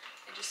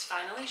 I just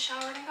finally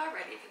showered and got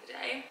ready for the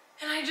day.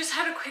 And I just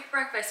had a quick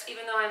breakfast,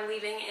 even though I'm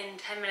leaving in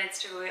 10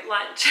 minutes to go get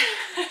lunch.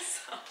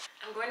 So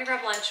I'm going to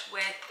grab lunch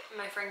with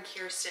my friend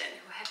Kirsten,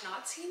 who I have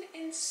not seen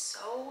in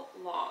so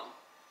long.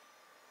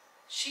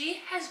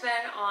 She has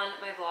been on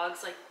my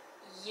vlogs like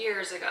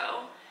years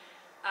ago.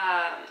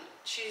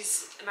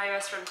 She's my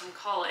best friend from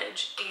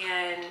college,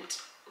 and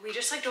we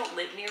just like don't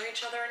live near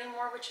each other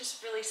anymore, which is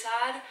really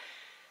sad.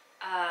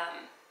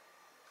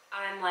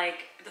 I'm like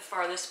the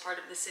farthest part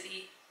of the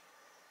city.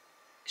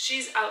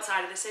 She's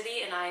outside of the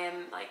city, and I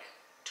am like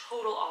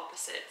total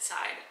opposite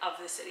side of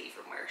the city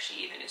from where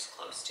she even is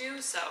close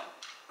to. So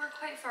we're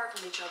quite far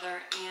from each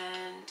other,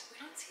 and we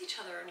don't see each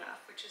other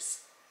enough, which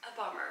is a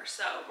bummer.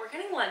 So we're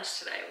getting lunch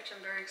today, which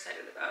I'm very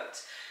excited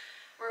about.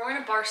 We're going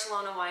to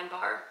Barcelona Wine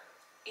Bar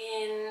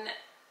in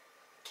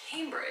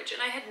Cambridge,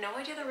 and I had no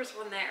idea there was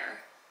one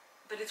there,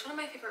 but it's one of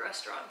my favorite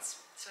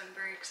restaurants, so I'm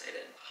very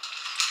excited.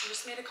 I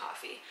just made a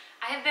coffee.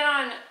 I have been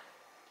on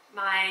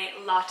my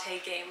latte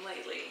game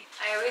lately.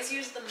 I always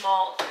use the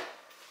malt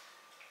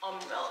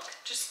almond milk,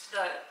 just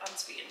the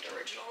unsweetened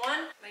original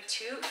one. My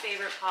two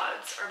favorite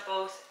pods are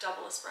both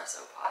double espresso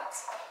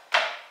pods.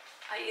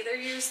 I either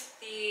use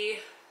the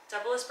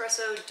double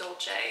espresso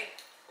dolce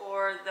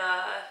or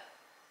the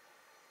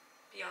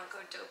Bianco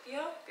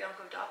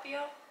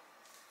Doppio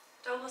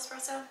double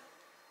espresso.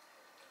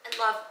 I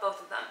love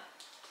both of them.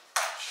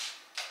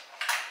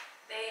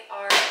 They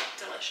are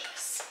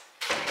delicious.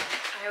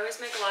 I always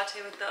make a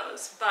latte with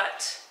those,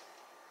 but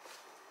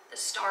the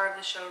star of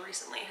the show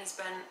recently has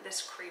been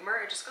this creamer.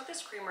 I just got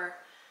this creamer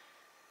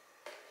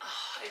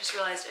Oh, I just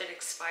realized it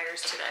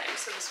expires today,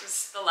 so this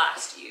was the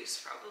last use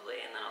probably,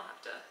 and then I'll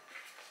have to,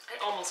 I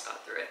almost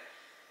got through it.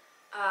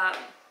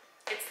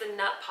 It's the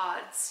Nut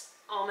Pods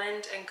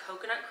almond and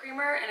coconut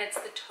creamer, and it's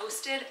the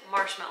toasted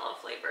marshmallow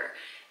flavor.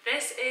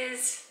 This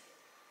is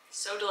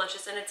so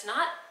delicious, and it's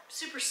not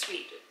super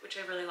sweet, which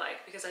I really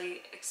like because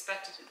I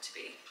expected it to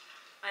be.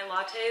 My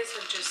lattes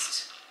have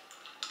just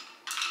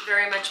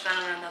very much been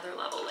on another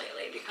level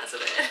lately because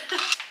of it.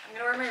 I'm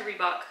gonna wear my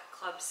Reebok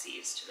Club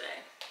C's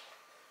today.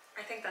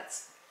 I think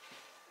that's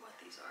what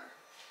these are.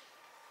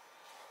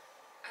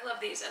 I love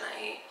these, and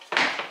I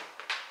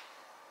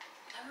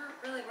never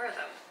really wear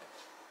them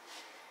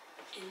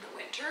in the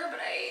winter, but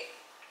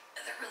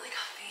they're really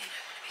comfy and I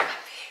want to be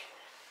comfy.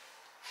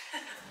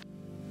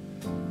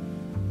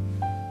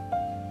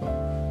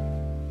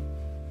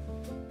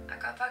 I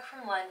got back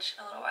from lunch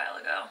a little while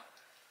ago.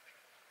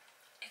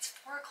 It's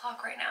 4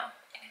 o'clock right now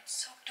and it's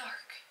so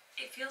dark.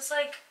 It feels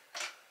like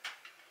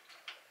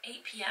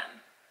 8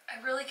 p.m. I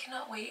really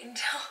cannot wait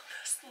until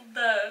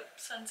the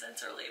sun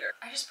sets or later.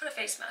 I just put a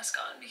face mask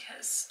on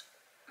because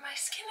my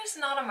skin is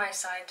not on my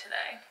side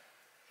today.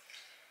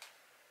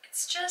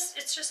 It's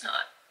just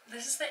not.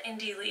 This is the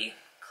Indie Lee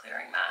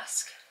clearing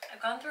mask.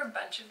 I've gone through a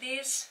bunch of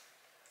these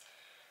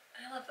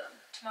and I love them.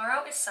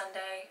 Tomorrow is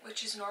Sunday,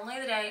 which is normally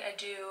the day I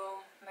do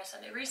my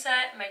Sunday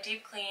reset, my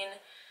deep clean,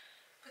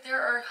 but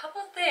there are a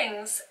couple of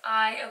things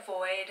I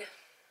avoid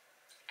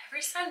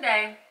every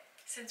Sunday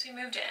since we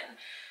moved in,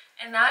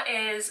 and that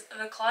is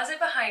the closet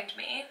behind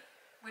me,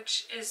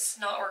 which is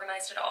not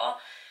organized at all,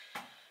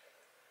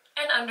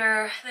 and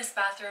under this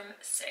bathroom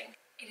sink.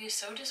 It is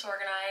so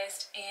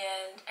disorganized,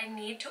 and I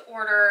need to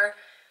order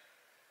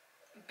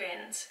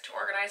bins to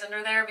organize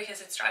under there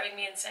because it's driving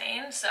me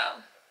insane. So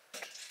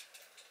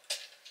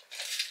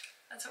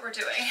that's what we're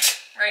doing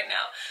right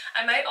now.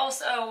 I might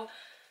also,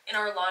 in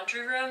our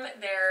laundry room,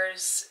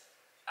 there's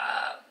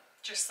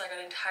just like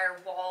an entire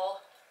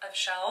wall of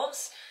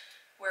shelves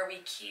where we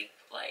keep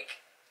like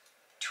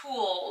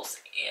tools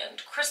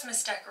and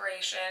Christmas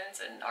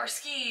decorations and our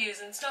skis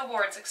and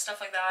snowboards, like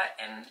stuff like that,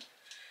 and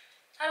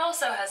that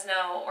also has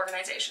no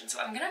organization. So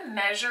I'm gonna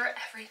measure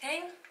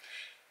everything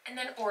and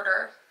then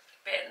order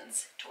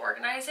bins to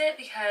organize it,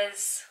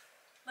 because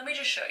let me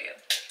just show you.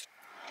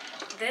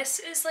 This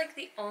is like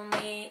the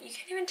only, you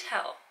can't even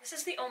tell, this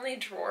is the only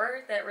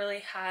drawer that really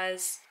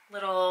has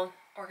little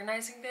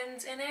organizing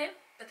bins in it,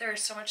 but there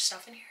is so much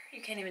stuff in here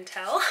you can't even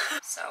tell.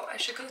 So I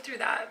should go through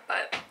that,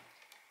 but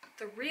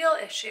the real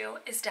issue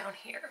is down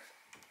here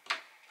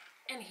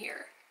and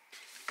here.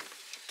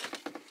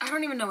 I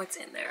don't even know what's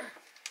in there.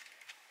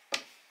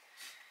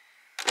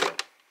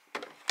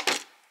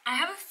 I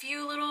have a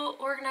few little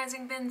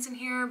organizing bins in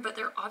here, but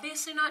they're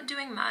obviously not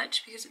doing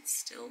much because it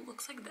still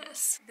looks like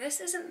this. This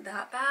isn't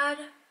that bad,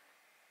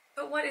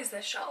 but what is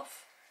this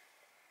shelf?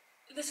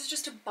 This is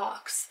just a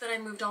box that I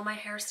moved all my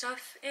hair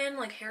stuff in,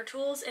 like hair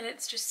tools, and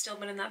it's just still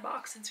been in that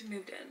box since we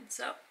moved in,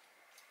 so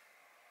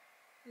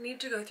I need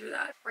to go through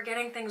that. We're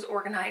getting things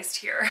organized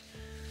here.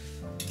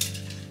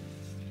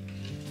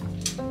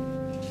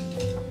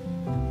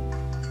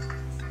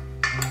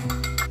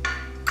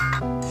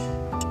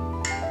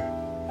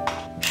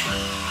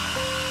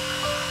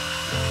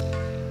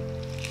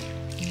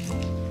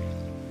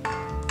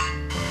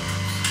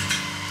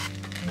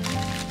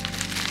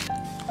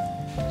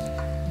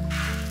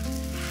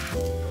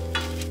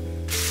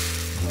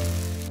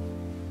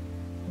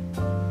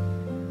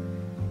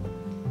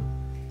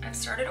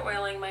 Started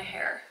oiling my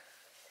hair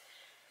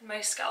and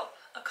my scalp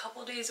a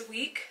couple days a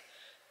week,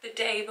 the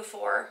day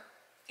before,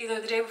 either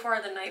the day before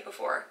or the night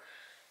before.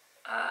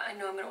 I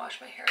know I'm gonna wash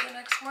my hair the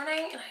next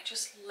morning, and I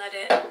just let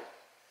it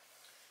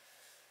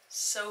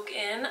soak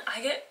in.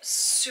 I get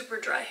super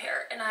dry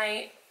hair, and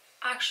I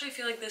actually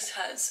feel like this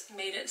has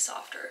made it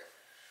softer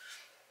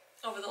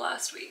over the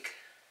last week.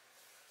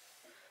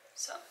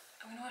 So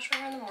I'm gonna wash my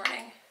hair in the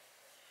morning,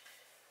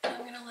 and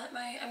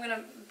I'm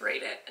gonna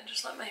braid it and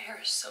just let my hair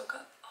soak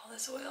up all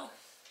this oil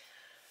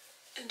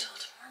until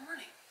tomorrow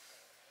morning.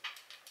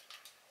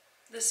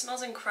 This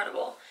smells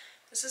incredible.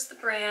 This is the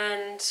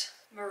brand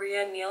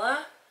Maria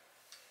Nila.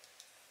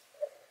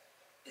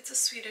 It's a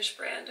Swedish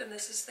brand, and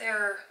this is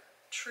their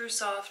True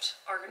Soft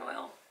Argan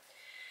Oil.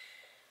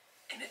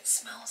 And it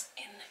smells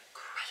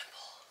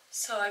incredible.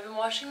 So I've been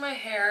washing my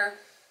hair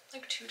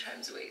like 2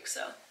 times a week,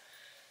 so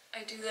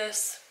I do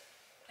this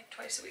like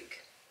twice a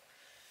week.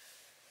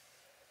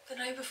 The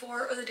night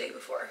before or the day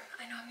before,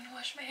 I know I'm gonna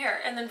wash my hair.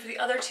 And then for the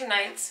other 2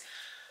 nights,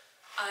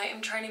 I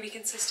am trying to be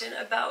consistent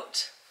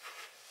about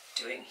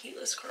doing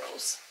heatless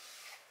curls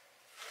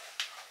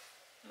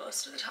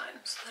most of the time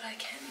so that I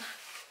can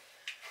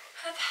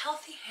have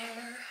healthy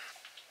hair.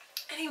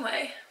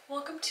 Anyway,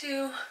 welcome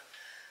to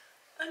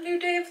a new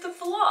day of the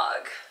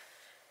vlog.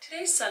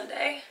 Today's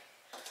Sunday.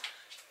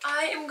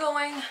 I am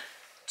going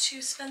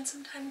to spend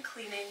some time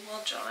cleaning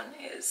while John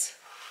is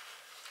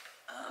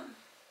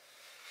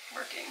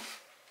working.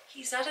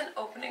 He's at an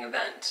opening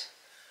event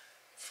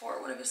for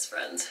one of his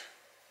friends'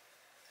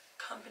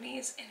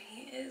 companies, and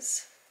he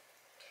is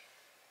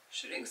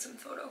shooting some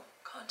photo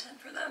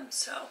content for them,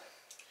 so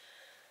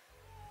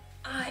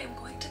I am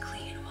going to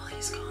clean while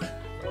he's gone.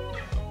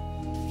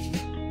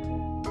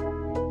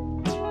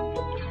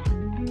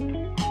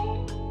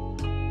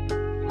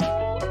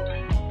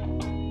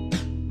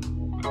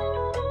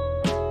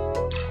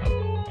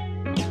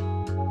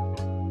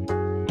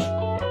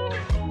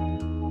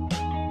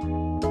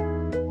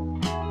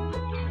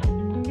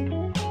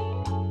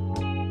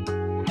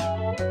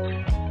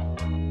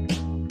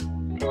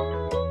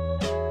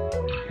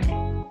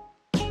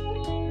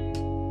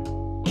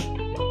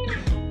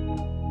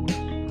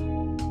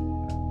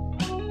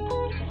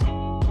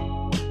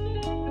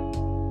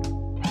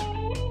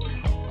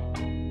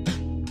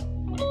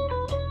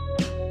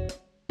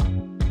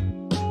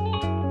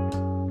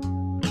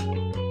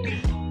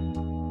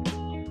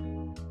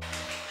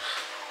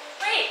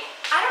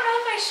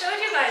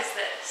 Showed you guys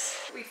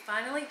this. We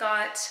finally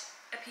got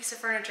a piece of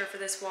furniture for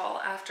this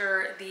wall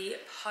after the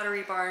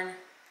Pottery Barn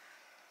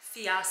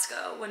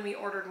fiasco when we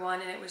ordered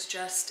one, and it was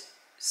just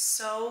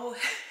so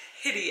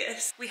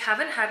hideous. We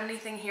haven't had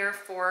anything here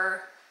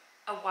for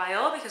a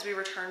while because we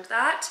returned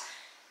that,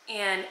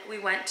 and we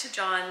went to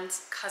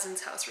John's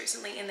cousin's house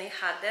recently and they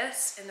had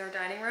this in their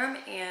dining room,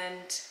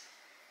 and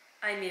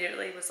I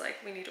immediately was like,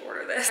 we need to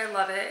order this. I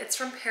love it. It's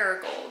from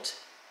Paragold,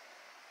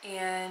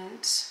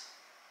 and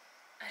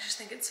I just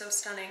think it's so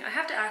stunning. I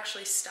have to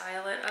actually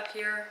style it up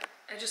here.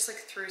 I just like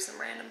threw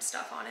some random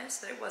stuff on it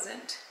so that it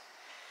wasn't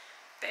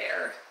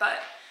bare,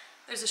 but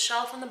there's a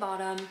shelf on the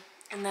bottom,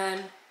 and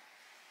then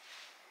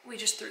we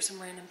just threw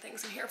some random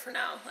things in here for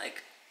now,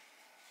 like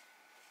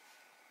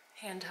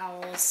hand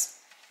towels,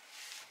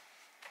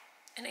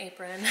 an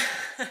apron,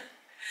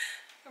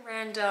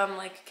 random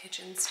like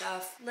kitchen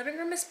stuff. Living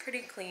room is pretty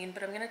clean,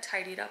 but I'm gonna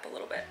tidy it up a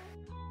little bit.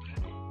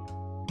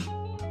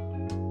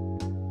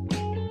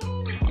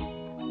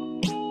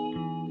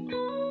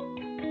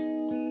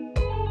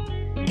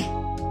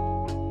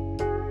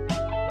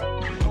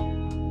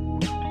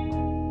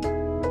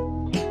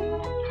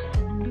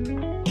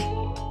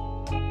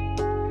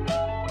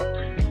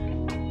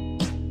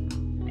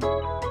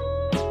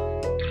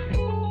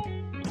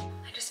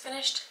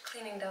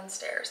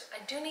 Downstairs.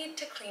 I do need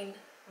to clean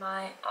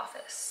my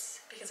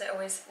office because I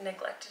always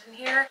neglect it in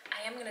here.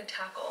 I am going to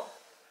tackle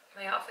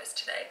my office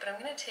today, but I'm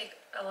going to take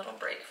a little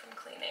break from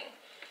cleaning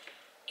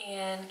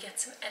and get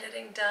some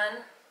editing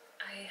done.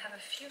 I have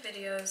a few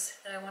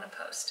videos that I want to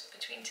post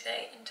between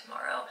today and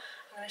tomorrow.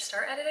 I'm going to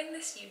start editing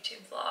this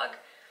YouTube vlog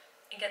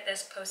and get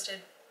this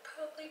posted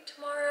probably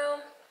tomorrow.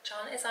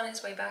 John is on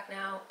his way back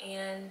now,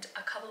 and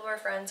a couple of our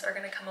friends are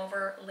going to come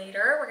over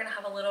later. We're going to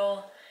have a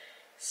little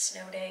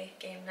snow day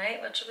game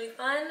night, which will be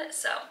fun.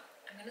 So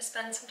I'm gonna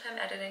spend some time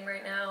editing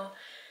right now,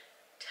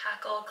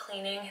 tackle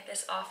cleaning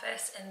this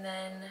office, and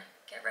then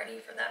get ready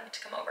for them to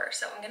come over.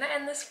 So I'm gonna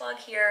end this vlog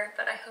here,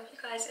 but I hope you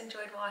guys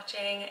enjoyed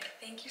watching.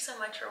 Thank you so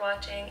much for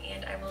watching,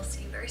 and I will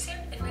see you very soon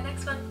in my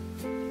next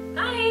one.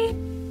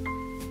 Bye!